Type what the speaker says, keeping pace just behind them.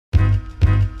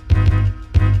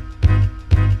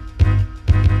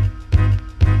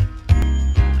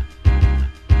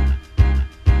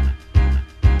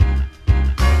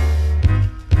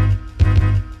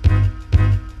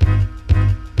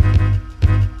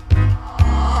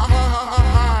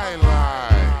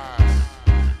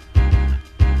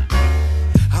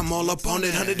up on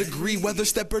it, 100-degree weather,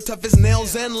 stepper tough as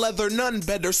nails and leather, none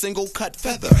better, single cut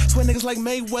feather. Swear niggas like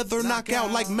Mayweather, knock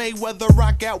out like Mayweather,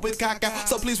 rock out with cock out,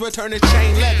 so please return the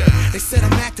chain leather. They said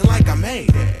I'm acting like I made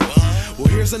it. Well,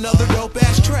 here's another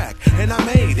dope-ass track, and I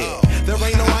made it. There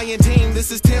ain't no I in team,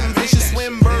 this is Tim. Vicious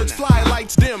swim, birds fly,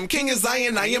 lights dim. King is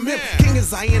Zion, I am him. King is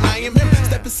Zion, I am him.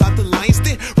 Step inside the lion's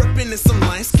den, reppin' in some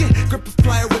lion skin. Grip a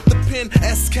flyer with the pen,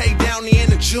 SK Downey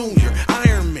and a junior.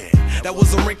 Iron Man, that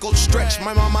was a wrinkled stretch,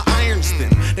 my mama irons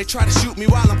them. They try to shoot me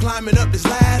while I'm climbing up this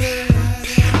ladder.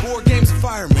 Board games of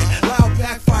fireman, loud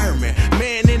pack fireman.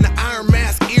 Man in the iron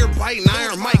mask, ear biting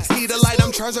iron mics. Need a light,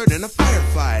 I'm charged in a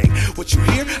firefight. What you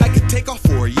hear, I could take off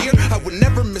for a year. I would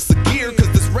never miss a gear, cause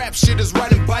this rap shit is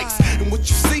riding bikes. And what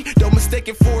you see, don't mistake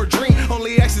it for a dream.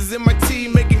 Only X's in my tea,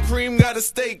 making cream, gotta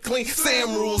stay clean. Sam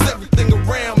rules everything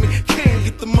around me, can't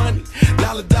get the money.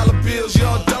 Dollar bills,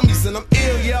 y'all dummies, and I'm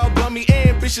ill, y'all bummy.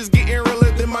 Ambitious getting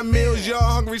realer than my meals, y'all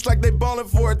hungry like they ballin'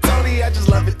 for a Tony. I just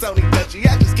love it, Tony Dutchy,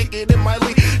 I just kick it in my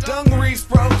league. Dungarees,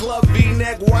 pro club,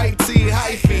 V-neck, white tee,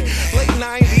 hyphy. Late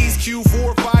 90s,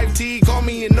 Q4, 5T, call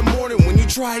me in the morning when you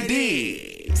try these.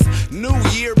 New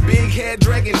year, big head,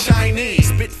 dragon Chinese.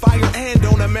 Spitfire and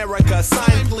on America,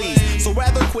 sign please. So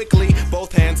rather quickly,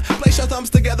 both hands, place your thumbs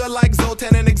together like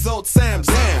Zoltan and Exalt Sam.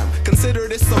 Damn, consider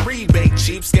this a rebate,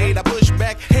 cheapskate. I push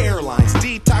back hairlines,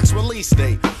 detox release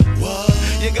date. What?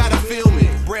 You gotta feel me,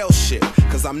 braille shit.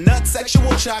 Cause I'm nut,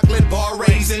 sexual, chocolate, bar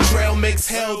raisin, trail mix,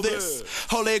 hell this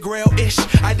holy grail-ish.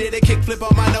 I did a kickflip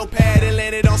on my notepad and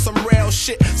landed on some real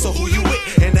shit. So who you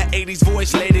with? In the 80s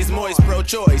voice, ladies moist,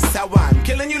 pro-choice. How I'm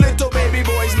killing you little baby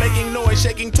boys, making noise,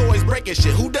 shaking toys, breaking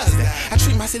shit. Who does that? I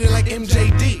treat my city like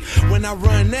MJD when I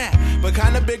run that, but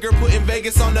kinda bigger, putting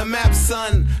Vegas on the map,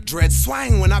 son. Dread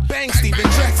swang when I bang Steven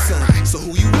Jackson. So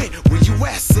who you with? Where you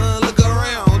at, son? Look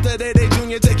around. Today they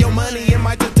junior, take your money in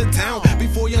my town.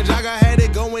 Before Young Jagger had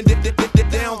it going, dip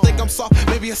down. Think I'm soft,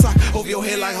 maybe a sock over your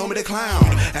head like Homie the Clown.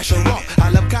 Asher Rock, I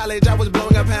left college, I was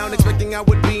blowing a pound, expecting I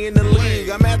would be in the league.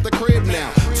 I'm at the crib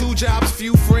now, 2 jobs,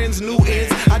 few friends, new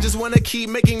ends. I just wanna keep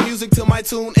making music till my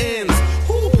tune ends.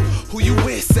 Who you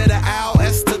with? Said a owl,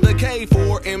 S to the K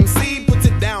for MC. Puts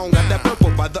it down, got that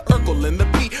purple by the Urkel and the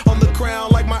P on the crown,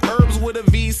 like my herbs with a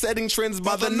V, setting trends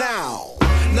by the now.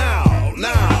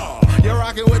 Now, you're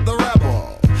rocking with the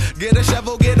rebel. Get a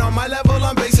shovel, get on my level,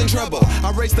 I'm basing trouble.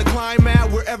 I race the climb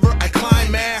at wherever I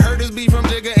climb at. Heard this beat from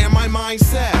Jigga and my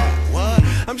mindset. What?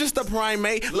 I'm just a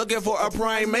primate, looking for a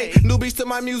primate. Newbies to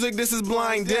my music, this is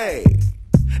blind day.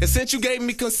 And since you gave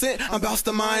me consent, I'm about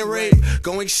to mind rape.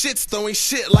 Going shits, throwing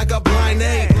shit like a blind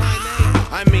ape.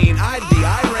 I mean, I'd be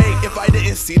irate if I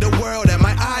didn't see the world at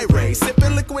my eye rate.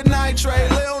 Sipping liquid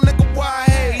nitrate, little nigga, why?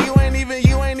 Hey, you ain't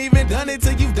even done it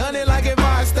till you've done it like in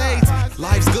 5 states.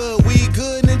 Life's good, we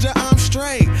good, ninja, I'm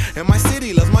straight. And my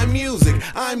city loves my music,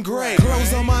 I'm great.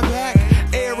 Clothes on my back,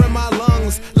 air in my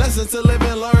lungs. Lessons to live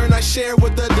and learn, I share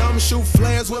with the dumb. Shoot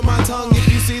flares with my tongue. If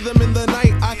you see them in the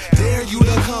night, I dare you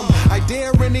to come. I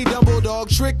dare any double dog,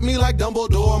 trick me like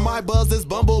Dumbledore. My buzz is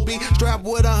Bumblebee, strapped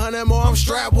with 100 more. I'm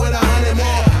strapped with 100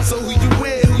 more. So who you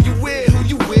with, who you with, who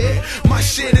you with? My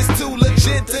shit is too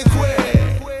legit to quit.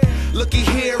 Looky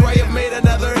here, I have made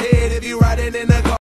another hit. If you riding in a car